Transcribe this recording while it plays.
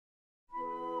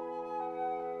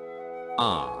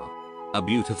Ah. A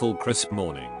beautiful crisp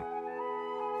morning.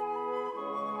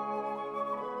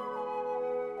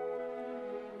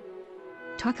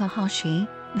 Takahashi,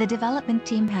 the development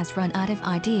team has run out of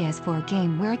ideas for a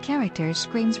game where a character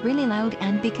screams really loud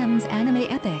and becomes anime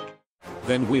epic.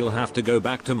 Then we'll have to go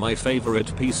back to my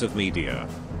favorite piece of media.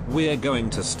 We're going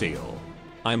to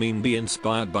be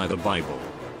inspired by the Bible.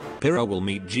 Pyrrha will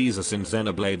meet Jesus in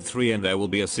Xenoblade 3 and there will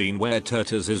be a scene where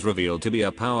Turtles is revealed to be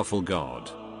a powerful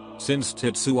god. Since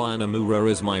Tetsuya Nomura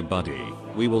is my buddy,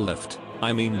 we will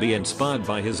be inspired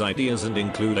by his ideas and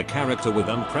include a character with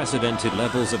unprecedented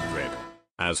levels of grip.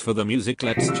 As for the music,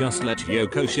 let's just let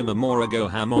Yoko Shimomura go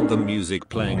ham on the music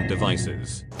playing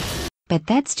devices. But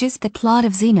that's just the plot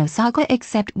of Xenosaga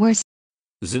except worse.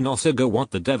 Xenosaga, what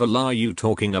the devil are you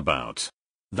talking about?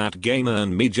 That game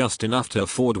earned me just enough to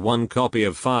afford one copy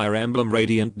of Fire Emblem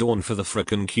Radiant Dawn for the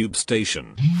frickin' Cube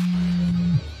Station.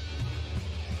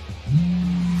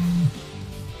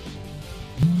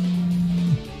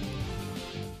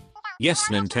 Yes,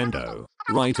 Nintendo.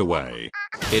 Right away.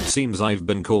 It seems I've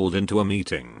been called into a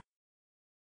meeting.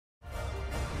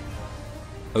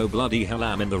 Oh bloody hell,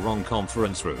 I'm in the wrong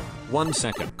conference room. 1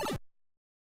 second.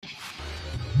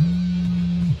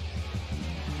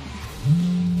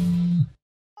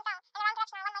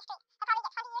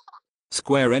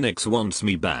 Square Enix wants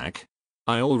me back.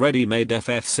 I already made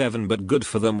FF7, but good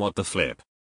for them, what the flip.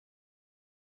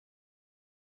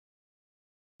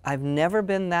 I've never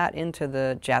been that into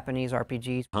the Japanese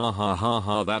RPGs. Ha ha ha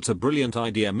ha, that's a brilliant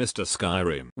idea, Mr.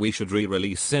 Skyrim. We should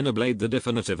re-release Xenoblade the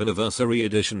Definitive Anniversary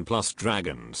Edition plus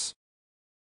dragons.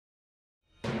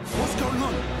 What's going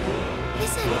on?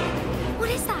 Listen, what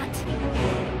is that?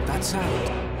 That sound.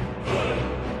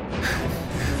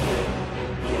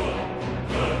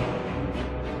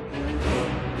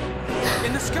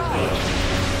 In the sky!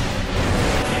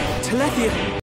 Telethia!